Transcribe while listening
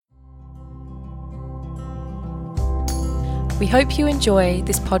We hope you enjoy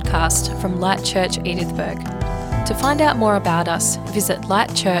this podcast from Light Church Edithburgh. To find out more about us, visit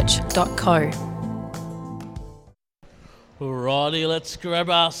lightchurch.co. Alrighty, let's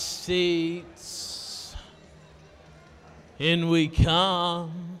grab our seats. In we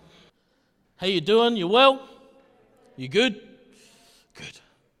come. How you doing? You well? You good? Good.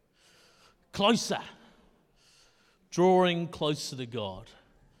 Closer. Drawing closer to God.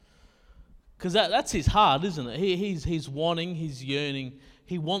 Because that's his heart, isn't it? He's wanting, he's yearning.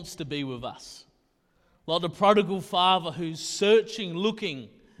 He wants to be with us. Like the prodigal father who's searching, looking.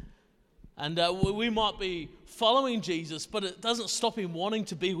 And we might be following Jesus, but it doesn't stop him wanting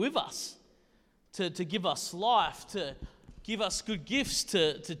to be with us. To give us life, to give us good gifts,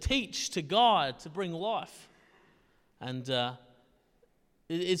 to teach, to guide, to bring life. And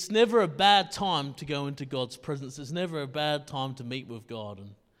it's never a bad time to go into God's presence. It's never a bad time to meet with God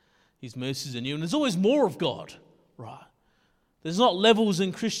and His mercies in you. And there's always more of God, right? There's not levels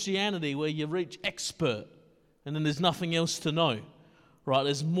in Christianity where you reach expert and then there's nothing else to know, right?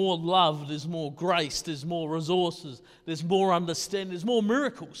 There's more love, there's more grace, there's more resources, there's more understanding, there's more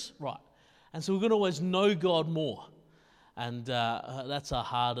miracles, right? And so we're going to always know God more. And that's our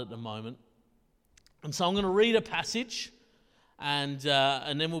heart at the moment. And so I'm going to read a passage and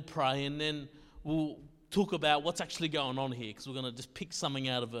then we'll pray and then we'll talk about what's actually going on here, because we're going to just pick something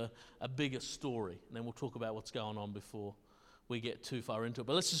out of a bigger story, and then we'll talk about what's going on before we get too far into it.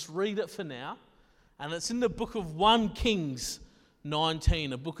 But let's just read it for now, and it's in the book of 1 Kings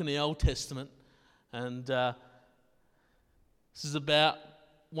 19, a book in the Old Testament, and this is about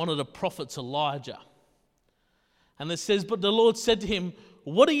one of the prophets, Elijah. And it says, "But the Lord said to him,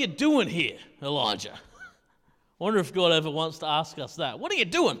 'What are you doing here, Elijah?'" I wonder if God ever wants to ask us that. What are you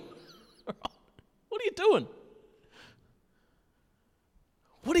doing? What are you doing?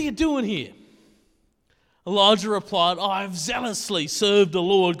 What are you doing here? Elijah replied, "I have zealously served the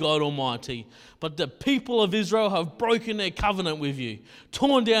Lord God Almighty, but the people of Israel have broken their covenant with you,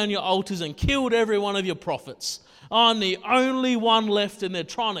 torn down your altars and killed every one of your prophets. I'm the only one left and they're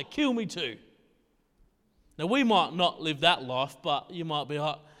trying to kill me too." Now we might not live that life, but you might be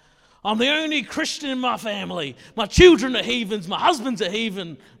like, "I'm the only Christian in my family. My children are heathens, my husband's a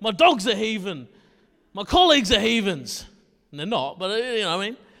heathen, my dog's a heathen. My colleagues are heathens." And they're not, but you know what I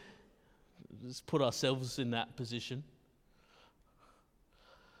mean? Let's put ourselves in that position.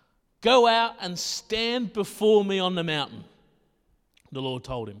 "Go out and stand before me on the mountain," the Lord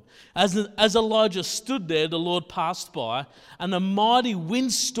told him. As Elijah stood there, the Lord passed by, and a mighty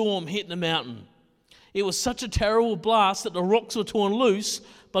windstorm hit the mountain. It was such a terrible blast that the rocks were torn loose,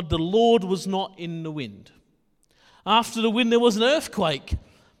 but the Lord was not in the wind. After the wind, there was an earthquake,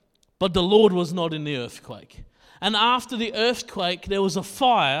 but the Lord was not in the earthquake. And after the earthquake, there was a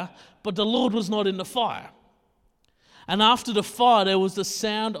fire, but the Lord was not in the fire. And after the fire, there was the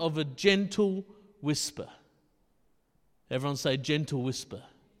sound of a gentle whisper. Everyone say gentle whisper.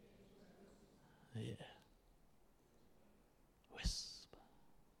 Yeah. Whisper.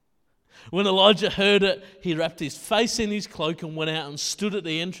 When Elijah heard it, he wrapped his face in his cloak and went out and stood at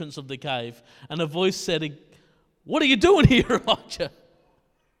the entrance of the cave. And a voice said, "What are you doing here, Elijah?"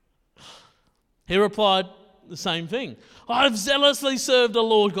 He replied the same thing. "I've zealously served the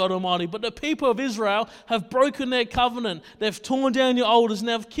Lord God Almighty, but the people of Israel have broken their covenant. They've torn down your altars and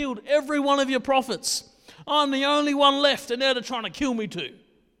have killed every one of your prophets. I'm the only one left, and now they're trying to kill me too."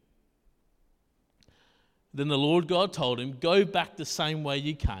 Then the Lord God told him, "Go back the same way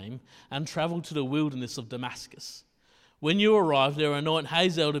you came and travel to the wilderness of Damascus. When you arrive there, anoint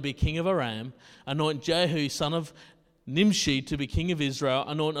Hazael to be king of Aram, anoint Jehu, son of Nimshi, to be king of Israel,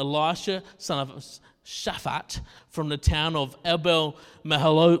 anoint Elisha, son of Shaphat, from the town of Abel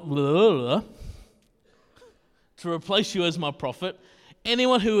Mahalolah, to replace you as my prophet.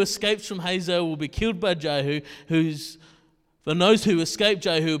 Anyone who escapes from Hazael will be killed by Jehu, and those who escape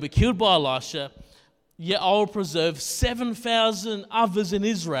Jehu will be killed by Elisha. Yet I will preserve 7,000 others in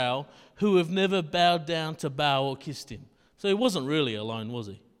Israel who have never bowed down to Baal or kissed him." So he wasn't really alone, was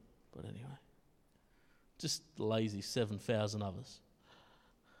he? But anyway, just lazy 7,000 others,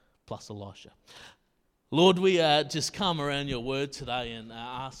 plus Elisha. Lord, we just come around your word today and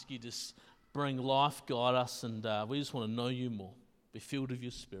ask you to bring life, guide us, and we just want to know you more. Be filled with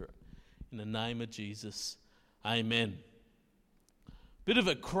your spirit. In the name of Jesus, amen. Bit of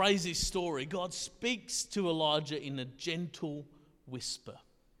a crazy story. God speaks to Elijah in a gentle whisper.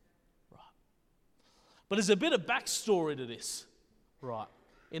 Right. But there's a bit of backstory to this, right,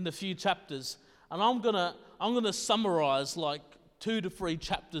 in the few chapters. And I'm gonna summarize like 2 to 3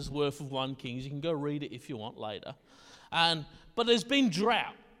 chapters worth of 1 Kings. You can go read it if you want later. But there's been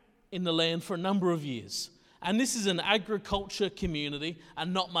drought in the land for a number of years. And this is an agriculture community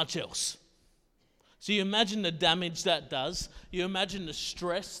and not much else. So you imagine the damage that does. You imagine the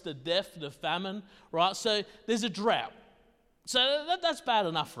stress, the death, the famine, right? So there's a drought. So that's bad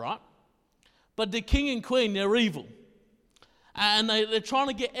enough, right? But the king and queen, they're evil. And they're trying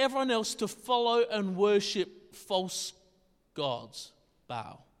to get everyone else to follow and worship false gods,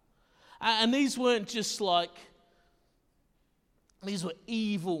 Baal. And these weren't just like, these were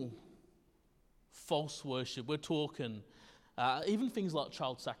evil false worship. We're talking even things like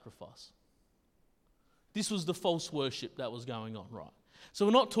child sacrifice. This was the false worship that was going on, right? So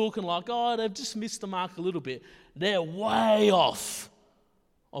we're not talking like, oh, they've just missed the mark a little bit. They're way off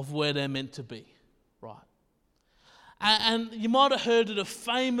of where they're meant to be, right? And you might have heard of the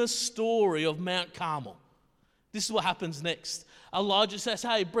famous story of Mount Carmel. This is what happens next. Elijah says,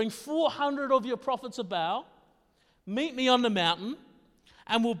 hey, bring 400 of your prophets of Baal, meet me on the mountain,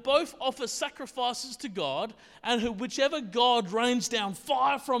 and we'll both offer sacrifices to God, and whichever God rains down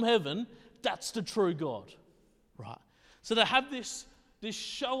fire from heaven, that's the true God, right? So they have this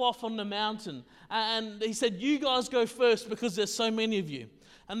show off on the mountain, and he said, you guys go first because there's so many of you.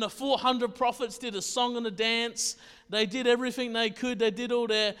 And the 400 prophets did a song and a dance. They did everything they could. They did all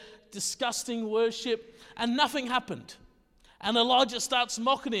their disgusting worship, and nothing happened. And Elijah starts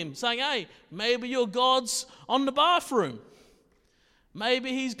mocking him, saying, hey, maybe your God's on the bathroom. Maybe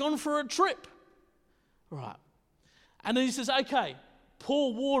he's gone for a trip. Right. And then he says, okay,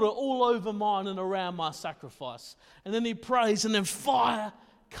 pour water all over mine and around my sacrifice. And then he prays, and then fire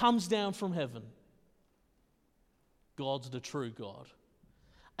comes down from heaven. God's the true God.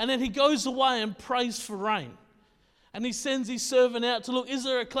 And then he goes away and prays for rain. And he sends his servant out to look, is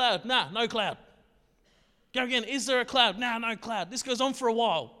there a cloud? Nah, no cloud. Go again, is there a cloud? Nah, no cloud. This goes on for a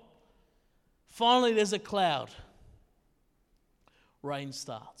while. Finally, there's a cloud. Rain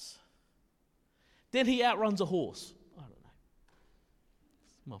starts. Then he outruns a horse. I don't know.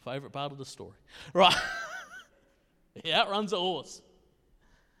 It's my favourite part of the story. Right. He outruns a horse.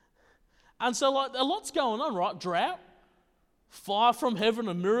 And so like a lot's going on, right? Drought, fire from heaven,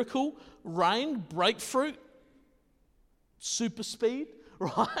 a miracle, rain, breakthrough, super speed,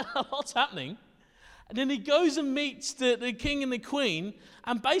 right? A lot's happening. And then he goes and meets the king and the queen,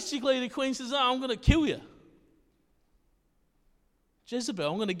 and basically the queen says, oh, I'm going to kill you.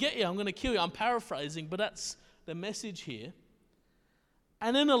 Jezebel, I'm going to get you, I'm going to kill you. I'm paraphrasing, but that's the message here.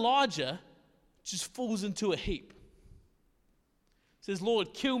 And then Elijah just falls into a heap. Says,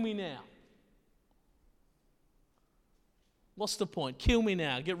 Lord, kill me now. What's the point? Kill me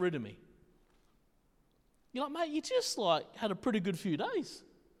now. Get rid of me. You're like, mate, you just had a pretty good few days.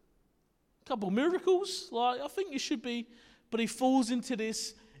 A couple of miracles. I think you should be. But he falls into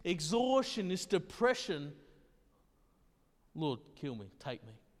this exhaustion, this depression. Lord, kill me, take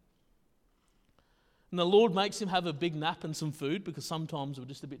me. And the Lord makes him have a big nap and some food, because sometimes we're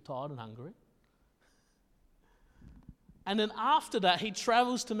just a bit tired and hungry. And then after that, he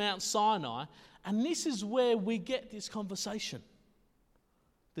travels to Mount Sinai, and this is where we get this conversation.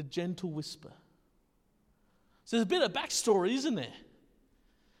 The gentle whisper. So there's a bit of backstory, isn't there?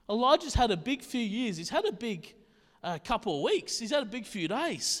 Elijah's had a big few years. He's had a big couple of weeks. He's had a big few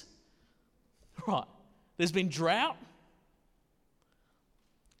days. Right. There's been drought.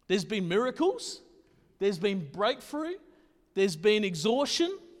 There's been miracles. There's been breakthrough. There's been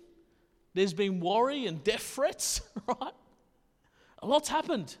exhaustion. There's been worry and death threats, right? A lot's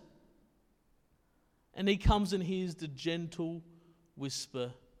happened. And he comes and hears the gentle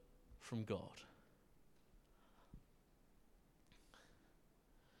whisper from God.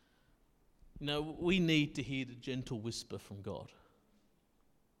 You know, we need to hear the gentle whisper from God.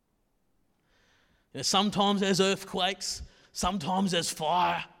 You know, sometimes there's earthquakes, sometimes there's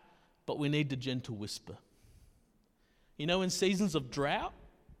fire, but we need the gentle whisper. You know, in seasons of drought,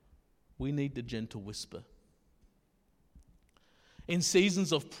 we need the gentle whisper. In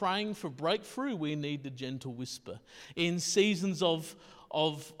seasons of praying for breakthrough, we need the gentle whisper. In seasons of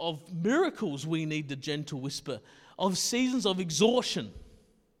miracles, we need the gentle whisper. Of seasons of exhaustion,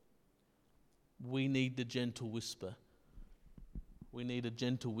 we need the gentle whisper. We need a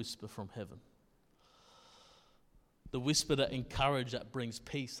gentle whisper from heaven. The whisper that encourages, that brings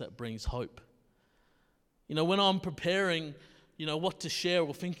peace, that brings hope. You know, when I'm preparing, what to share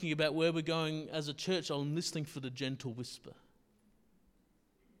or thinking about where we're going as a church, I'm listening for the gentle whisper.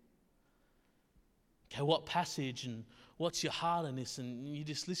 Okay, what passage and what's your heart in this? And you're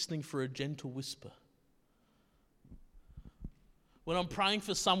just listening for a gentle whisper. When I'm praying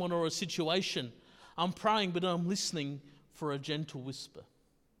for someone or a situation, I'm praying, but I'm listening for a gentle whisper.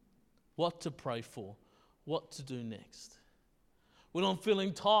 What to pray for, what to do next. when I'm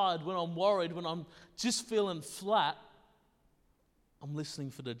feeling tired, when I'm worried, when I'm just feeling flat, I'm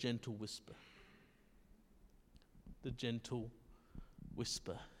listening for the gentle whisper. The gentle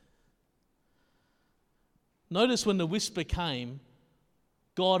whisper. Notice when the whisper came,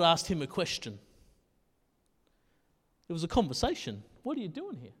 God asked him a question. It was a conversation. What are you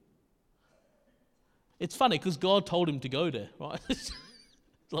doing here? It's funny because God told him to go there, right? It's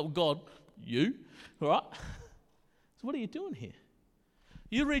like, God, you, right? So what are you doing here?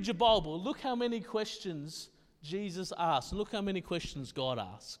 You read your Bible, look how many questions Jesus asks, and look how many questions God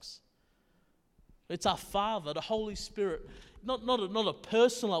asks. It's our Father, the Holy Spirit, not a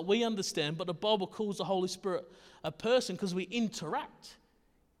person like we understand, but the Bible calls the Holy Spirit a person because we interact.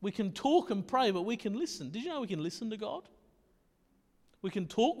 We can talk and pray, but we can listen. Did you know we can listen to God? We can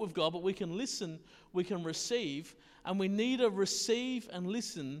talk with God, but we can listen, we can receive, and we need to receive and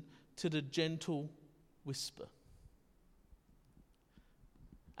listen to the gentle whisper.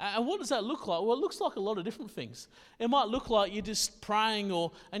 And what does that look like? Well, it looks like a lot of different things. It might look like you're just praying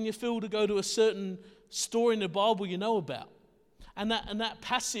and you feel to go to a certain story in the Bible you know about. And that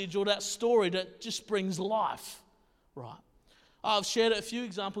passage or that story that just brings life, right? I've shared a few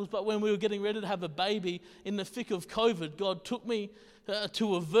examples, but when we were getting ready to have a baby in the thick of COVID, God took me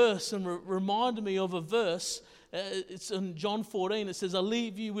to a verse and reminded me of a verse. It's in John 14. It says, I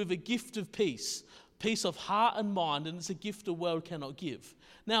leave you with a gift of peace of heart and mind, and it's a gift the world cannot give.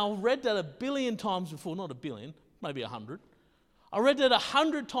 Now, I've read that 1 billion times before, not 1 billion, maybe 100. I read that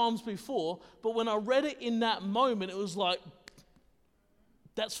 100 times before, but when I read it in that moment, it was like,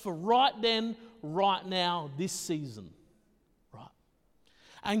 that's for right then, right now, this season.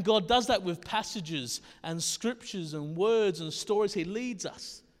 And God does that with passages and scriptures and words and stories. He leads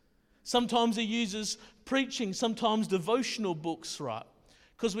us. Sometimes He uses preaching, sometimes devotional books, right?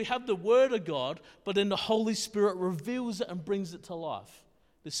 Because we have the Word of God, but then the Holy Spirit reveals it and brings it to life.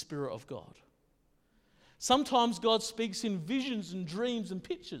 The Spirit of God. Sometimes God speaks in visions and dreams and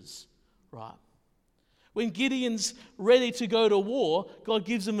pictures, right? When Gideon's ready to go to war, God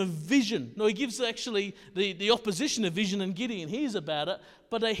gives him a vision. No, He gives actually the opposition a vision, and Gideon hears about it,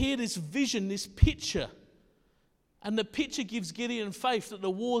 but they hear this vision, this picture. And the picture gives Gideon faith that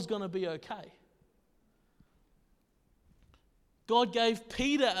the war's going to be okay. God gave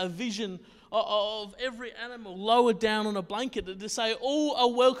Peter a vision of every animal lowered down on a blanket to say all are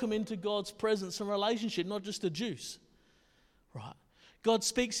welcome into God's presence and relationship, not just the Jews. Right? God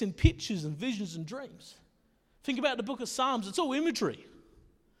speaks in pictures and visions and dreams. Think about the book of Psalms. It's all imagery.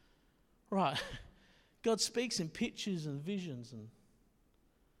 Right. God speaks in pictures and visions. And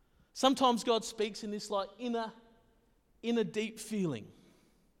sometimes God speaks in this like inner deep feeling.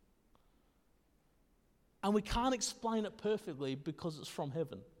 And we can't explain it perfectly because it's from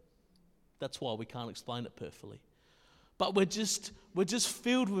heaven. That's why we can't explain it perfectly. But we're just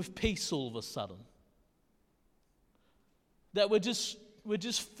filled with peace all of a sudden. That we're just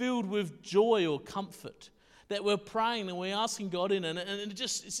filled with joy or comfort. That we're praying and we're asking God in, and it's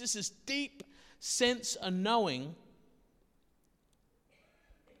just this deep sense of knowing.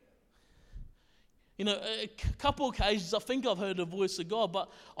 You know, a couple of occasions I think I've heard the voice of God,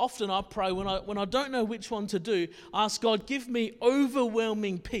 but often I pray when I don't know which one to do, ask God, give me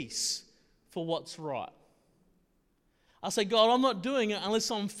overwhelming peace for what's right. I say, God, I'm not doing it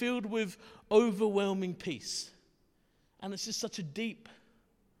unless I'm filled with overwhelming peace. And it's just such a deep.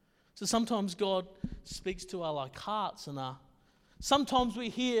 So sometimes God speaks to our like hearts and sometimes we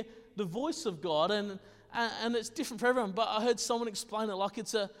hear the voice of God and it's different for everyone. But I heard someone explain it like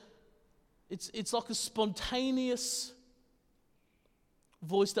it's like a spontaneous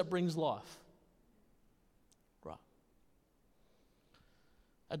voice that brings life. Right.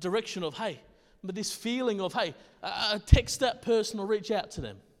 A direction of, hey, but this feeling of, hey, text that person or reach out to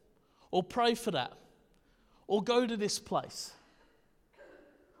them or pray for that or go to this place.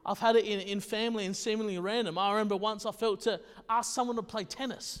 I've had it in family and seemingly random. I remember once I felt to ask someone to play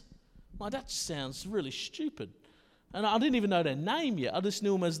tennis. Well, that sounds really stupid. And I didn't even know their name yet. I just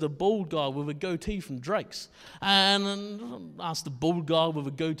knew him as the bald guy with a goatee from Drake's. And I asked the bald guy with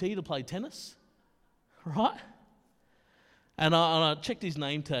a goatee to play tennis. Right? And I checked his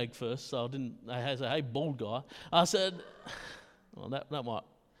name tag first, so I said, hey, bald guy. I said, well, that might.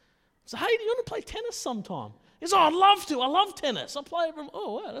 So, hey, do you want to play tennis sometime? He said, oh, I'd love to. I love tennis. I play every.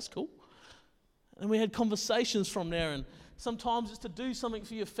 Oh, wow, that's cool. And we had conversations from there. And sometimes it's to do something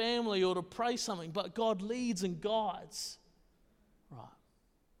for your family or to pray something, but God leads and guides. Right.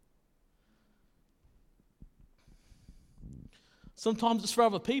 Sometimes it's for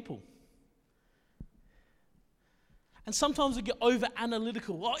other people. And sometimes we get over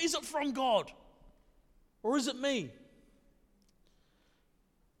analytical. Oh, is it from God? Or is it me?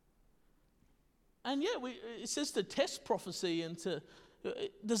 And yeah, it says to test prophecy and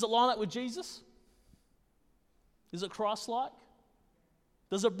does it line up with Jesus? Is it Christ-like?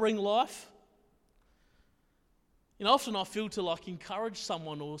 Does it bring life? Often I feel to encourage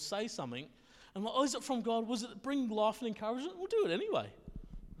someone or say something, and I'm like, is it from God? Was it bring life and encouragement? We'll do it anyway.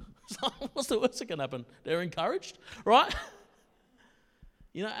 What's the worst that can happen? They're encouraged, right?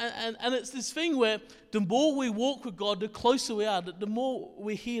 And it's this thing where the more we walk with God, the closer we are, the more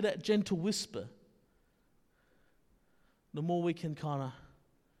we hear that gentle whisper, the more we can kind of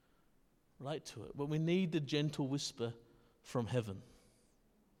relate to it. But we need the gentle whisper from heaven.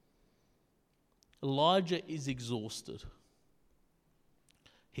 Elijah is exhausted.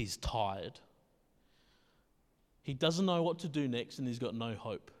 He's tired. He doesn't know what to do next, and he's got no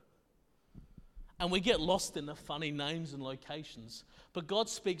hope. And we get lost in the funny names and locations. But God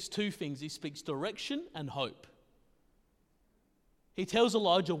speaks two things. He speaks direction and hope. He tells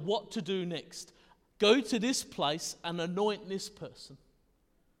Elijah what to do next. Go to this place and anoint this person.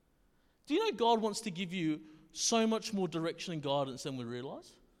 Do you know God wants to give you so much more direction and guidance than we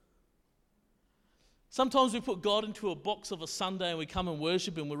realize? Sometimes we put God into a box of a Sunday and we come and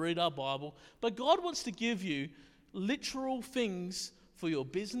worship and we read our Bible. But God wants to give you literal things for your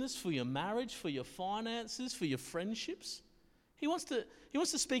business, for your marriage, for your finances, for your friendships. He wants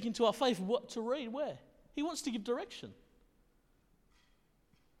to speak into our faith, what to read, where. He wants to give direction.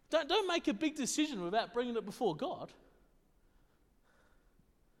 Don't make a big decision without bringing it before God.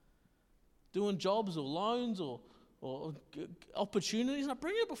 Doing jobs or loans or opportunities,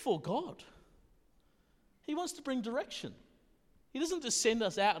 bring it before God. He wants to bring direction. He doesn't just send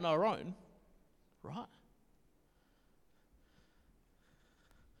us out on our own, right?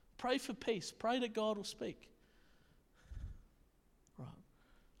 Pray for peace. Pray that God will speak. Right.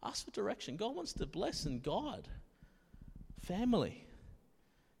 Ask for direction. God wants to bless and guide family.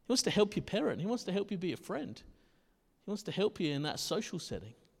 He wants to help you parent. He wants to help you be a friend. He wants to help you in that social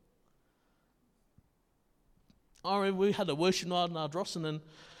setting. I remember we had a worship night in Ardrossan, and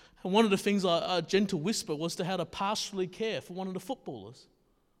one of the things a gentle whisper was to how to pastorally care for one of the footballers.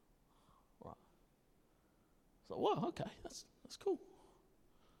 Right. So, wow, okay, that's cool.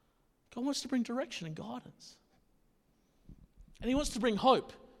 God wants to bring direction and guidance. And he wants to bring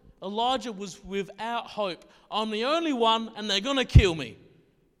hope. Elijah was without hope. I'm the only one and they're going to kill me.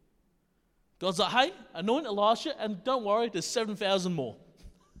 God's like, hey, anoint Elisha and don't worry, there's 7,000 more.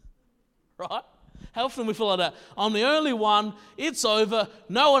 Right? How often we feel like that? I'm the only one, it's over,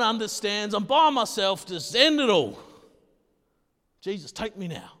 no one understands, I'm by myself, just end it all. Jesus, take me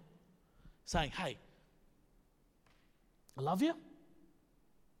now. Saying, hey, I love you.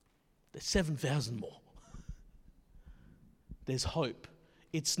 There's 7,000 more. There's hope.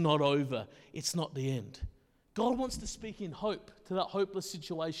 It's not over. It's not the end. God wants to speak in hope to that hopeless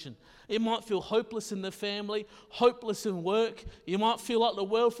situation. It might feel hopeless in the family, hopeless in work. You might feel like the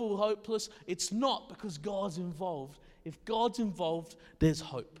world feels hopeless. It's not, because God's involved. If God's involved, there's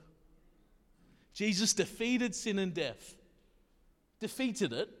hope. Jesus defeated sin and death.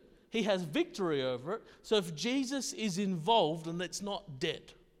 Defeated it. He has victory over it. So if Jesus is involved and it's not dead,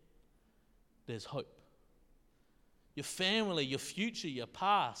 there's hope. Your family, your future, your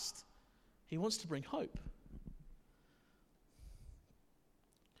past. He wants to bring hope.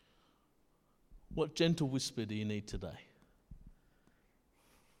 What gentle whisper do you need today?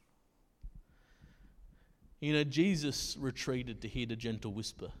 Jesus retreated to hear the gentle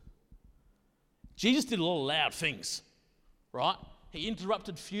whisper. Jesus did a lot of loud things, right? He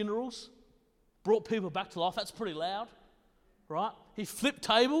interrupted funerals, brought people back to life. That's pretty loud, right? He flipped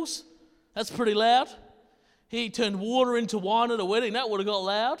tables. That's pretty loud. He turned water into wine at a wedding. That would have got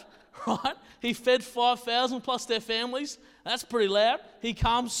loud, right? He fed 5,000 plus their families. That's pretty loud. He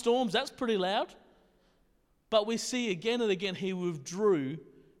calmed storms. That's pretty loud. But we see again and again he withdrew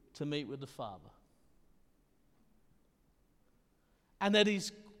to meet with the Father. And at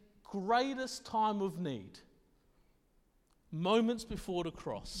his greatest time of need, moments before the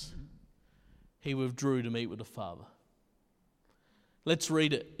cross, he withdrew to meet with the Father. Let's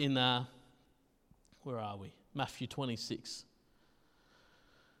read it in, where are we? Matthew 26.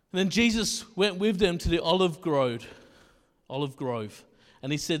 And then Jesus went with them to the olive grove,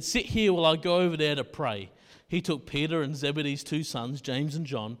 and he said, sit here while I go over there to pray. He took Peter and Zebedee's two sons, James and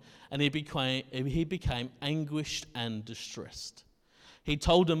John, and he became anguished and distressed. He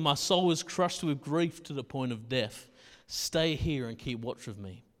told them, my soul is crushed with grief to the point of death. Stay here and keep watch with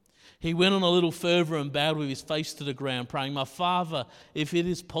me. He went on a little further and bowed with his face to the ground, praying, my Father, if it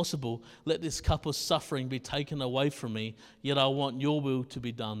is possible, let this cup of suffering be taken away from me, yet I want your will to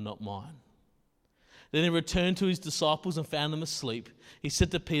be done, not mine. Then he returned to his disciples and found them asleep. He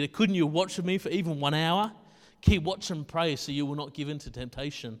said to Peter, "Couldn't you watch with me for even 1 hour? Keep watch and pray so you will not give in to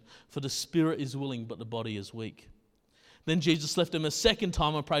temptation, for the spirit is willing but the body is weak." Then Jesus left him a second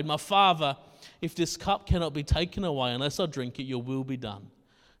time and prayed, "My Father, if this cup cannot be taken away unless I drink it, your will be done."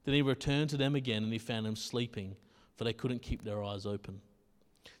 Then he returned to them again and he found them sleeping, for they couldn't keep their eyes open.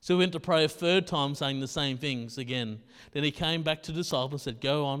 So he went to pray a third time, saying the same things again. Then he came back to the disciples and said,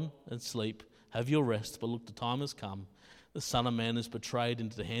 "Go on and sleep. Have your rest, but look, the time has come. The Son of Man is betrayed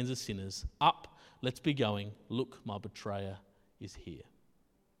into the hands of sinners. Up, let's be going. Look, my betrayer is here."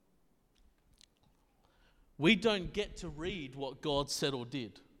 We don't get to read what God said or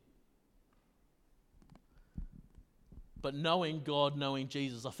did. But knowing God, knowing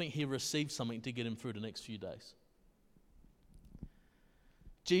Jesus, I think he received something to get him through the next few days.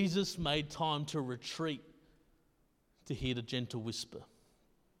 Jesus made time to retreat to hear the gentle whisper.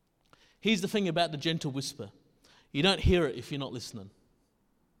 Here's the thing about the gentle whisper. You don't hear it if you're not listening.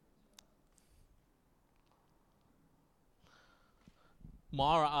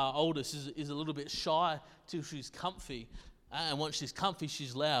 Myra, our oldest, is a little bit shy till she's comfy. And once she's comfy,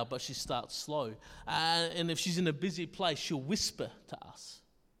 she's loud, but she starts slow. And if she's in a busy place, she'll whisper to us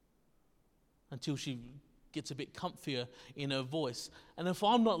until she gets a bit comfier in her voice. And if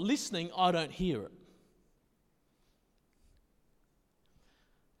I'm not listening, I don't hear it.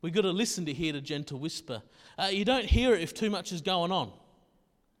 We've got to listen to hear the gentle whisper. You don't hear it if too much is going on.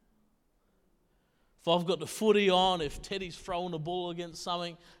 If I've got the footy on, if Teddy's throwing the ball against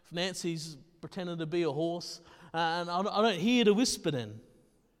something, if Nancy's pretending to be a horse, and I don't hear the whisper then.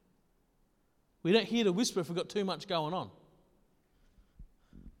 We don't hear the whisper if we've got too much going on.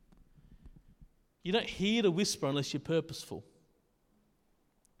 You don't hear the whisper unless you're purposeful.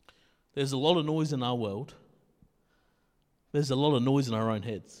 There's a lot of noise in our world. There's a lot of noise in our own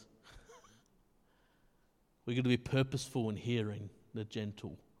heads. We've got to be purposeful in hearing the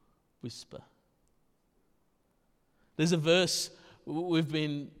gentle whisper. There's a verse we've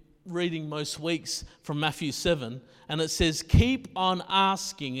been reading most weeks from Matthew 7, and it says, "Keep on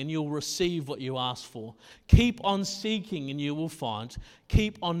asking and you'll receive what you ask for. Keep on seeking and you will find.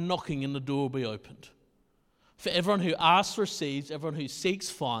 Keep on knocking and the door will be opened." For everyone who asks receives, everyone who seeks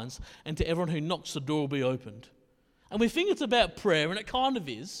finds, and to everyone who knocks the door will be opened. And we think it's about prayer, and it kind of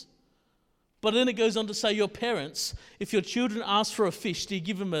is. But then it goes on to say, your parents, if your children ask for a fish, do you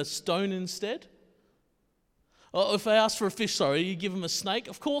give them a stone instead? Or if they ask for a fish, do you give them a snake?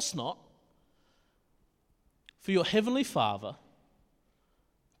 Of course not. For your heavenly Father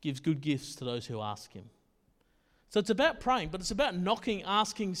gives good gifts to those who ask him. So it's about praying, but it's about knocking,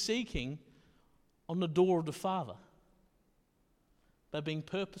 asking, seeking on the door of the Father. By being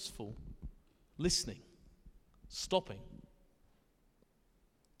purposeful, listening, stopping.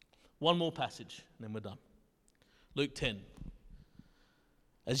 One more passage, and then we're done. Luke 10.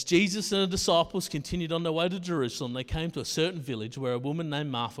 As Jesus and the disciples continued on their way to Jerusalem, they came to a certain village where a woman named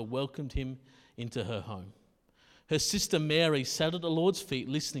Martha welcomed him into her home. Her sister Mary sat at the Lord's feet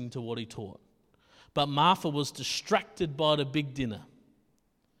listening to what he taught. But Martha was distracted by the big dinner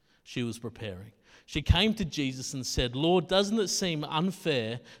she was preparing. She came to Jesus and said, "Lord, doesn't it seem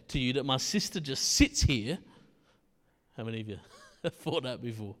unfair to you that my sister just sits here?" How many of you have thought that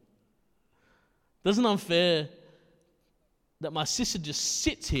before? Doesn't it unfair that my sister just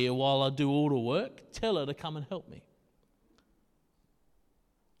sits here while I do all the work? Tell her to come and help me.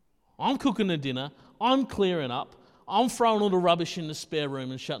 I'm cooking the dinner. I'm clearing up. I'm throwing all the rubbish in the spare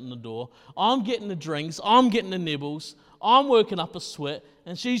room and shutting the door. I'm getting the drinks. I'm getting the nibbles. I'm working up a sweat.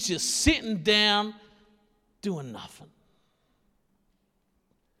 And she's just sitting down doing nothing.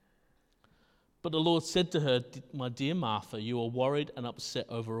 But the Lord said to her, "My dear Martha, you are worried and upset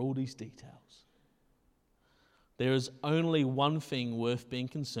over all these details. There is only one thing worth being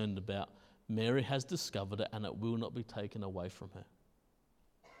concerned about. Mary has discovered it and it will not be taken away from her."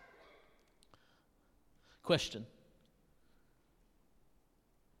 Question.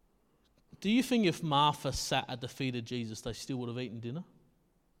 Do you think if Martha sat at the feet of Jesus, they still would have eaten dinner?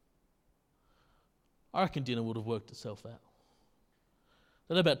 I reckon dinner would have worked itself out.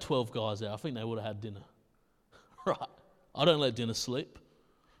 There are about 12 guys there. I think they would have had dinner. Right. I don't let dinner sleep.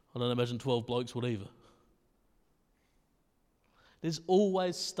 I don't imagine 12 blokes would either. There's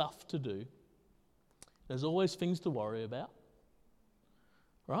always stuff to do. There's always things to worry about.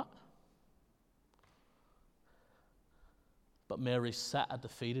 Right? But Mary sat at the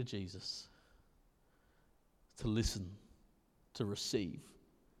feet of Jesus to listen, to receive.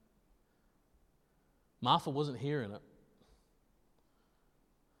 Martha wasn't hearing it.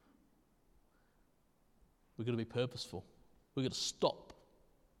 We've got to be purposeful. We've got to stop.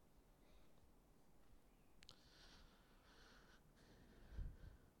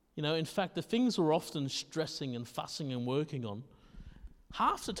 In fact, the things we're often stressing and fussing and working on,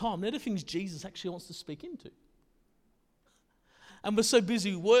 half the time, they're the things Jesus actually wants to speak into. And we're so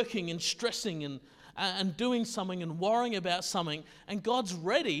busy working and stressing and doing something and worrying about something, and God's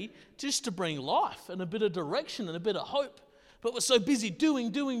ready just to bring life and a bit of direction and a bit of hope. But we're so busy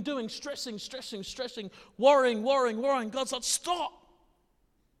doing, stressing, worrying. God's like, stop.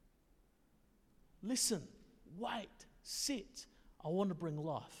 Listen, wait, sit. I want to bring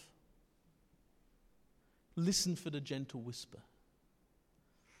life. Listen for the gentle whisper.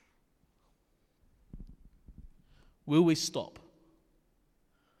 Will we stop?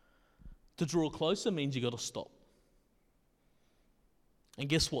 To draw closer means you got to stop. And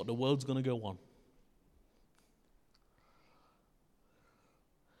guess what? The world's going to go on.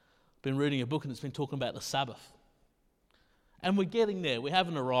 Been reading a book and it's been talking about the Sabbath. And we're getting there. We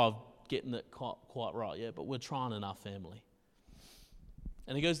haven't arrived getting it quite right yet, but we're trying in our family.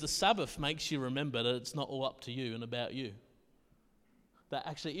 And he goes, the Sabbath makes you remember that it's not all up to you and about you. That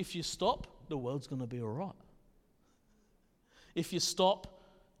actually, if you stop, the world's going to be all right. If you stop,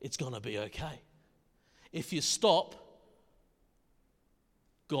 it's going to be okay. If you stop,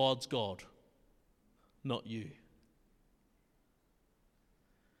 God's God, not you.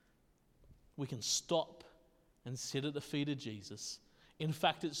 We can stop and sit at the feet of Jesus. In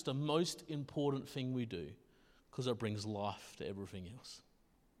fact, it's the most important thing we do because it brings life to everything else.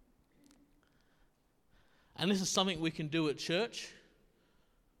 And this is something we can do at church,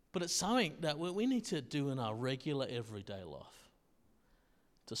 but it's something that we need to do in our regular everyday life.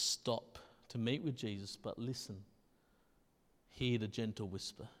 To stop, to meet with Jesus, but listen, hear the gentle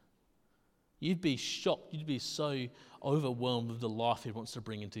whisper. You'd be shocked, you'd be so overwhelmed with the life he wants to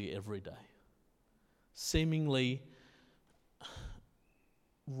bring into you every day. Seemingly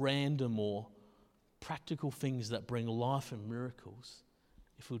random or practical things that bring life and miracles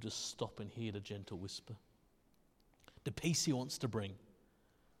if we'll just stop and hear the gentle whisper. The peace he wants to bring.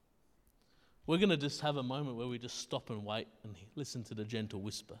 We're going to just have a moment where we just stop and wait and listen to the gentle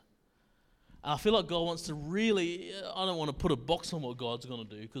whisper. And I feel like God wants to really, I don't want to put a box on what God's going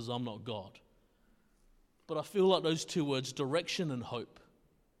to do because I'm not God. But I feel like those two words, direction and hope,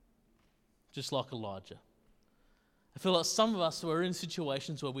 just like Elijah. I feel like some of us are in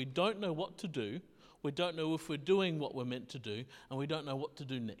situations where we don't know what to do, we don't know if we're doing what we're meant to do, and we don't know what to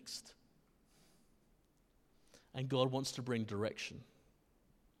do next. And God wants to bring direction.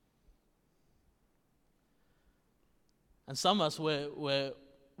 And some of us,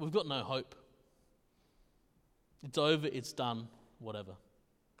 we've got no hope. It's over, it's done, whatever.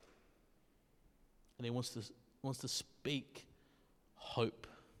 And he wants to speak hope.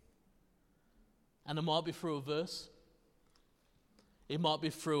 And it might be through a verse. It might be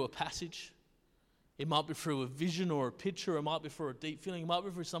through a passage. It might be through a vision or a picture. It might be through a deep feeling. It might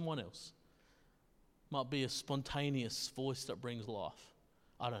be through someone else. It might be a spontaneous voice that brings life.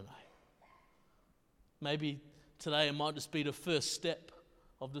 I don't know. Maybe today it might just be the first step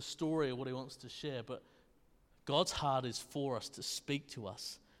of the story of what he wants to share. But God's heart is for us to speak to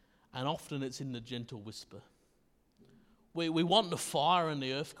us. And often it's in the gentle whisper. We want the fire and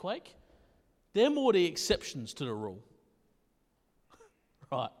the earthquake. They're more the exceptions to the rule.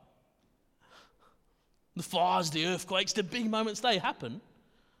 Right. The fires, the earthquakes, the big moments, they happen.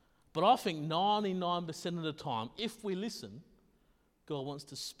 But I think 99% of the time, if we listen, God wants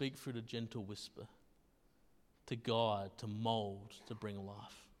to speak through the gentle whisper, to guide, to mould, to bring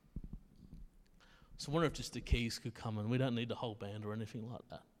life. So I wonder if just the keys could come and we don't need the whole band or anything like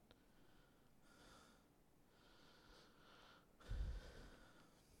that.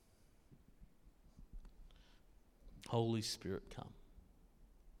 Holy Spirit, come.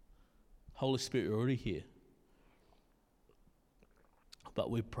 Holy Spirit, you're already here.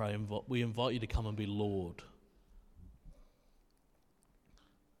 But we pray, we invite you to come and be Lord.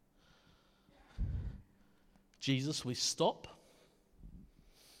 Jesus, we stop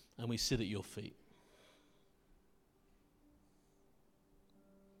and we sit at your feet.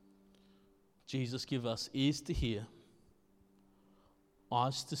 Jesus, give us ears to hear,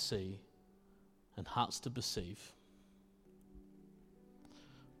 eyes to see, and hearts to perceive.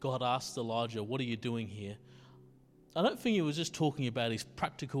 God asked Elijah, what are you doing here? I don't think he was just talking about his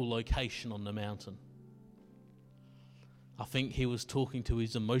practical location on the mountain. I think he was talking to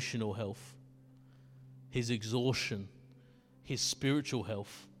his emotional health, his exhaustion, his spiritual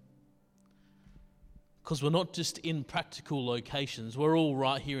health. Because we're not just in practical locations. We're all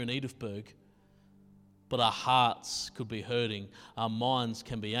right here in Edithburg. But our hearts could be hurting. Our minds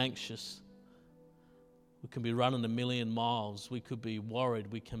can be anxious. We can be running a million miles. We could be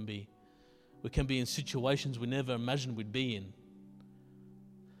worried. We can be in situations we never imagined we'd be in.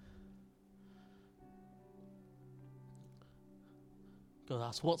 God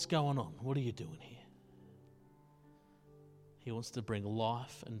asks, what's going on? What are you doing here? He wants to bring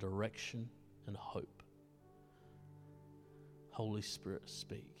life and direction and hope. Holy Spirit,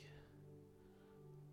 speak.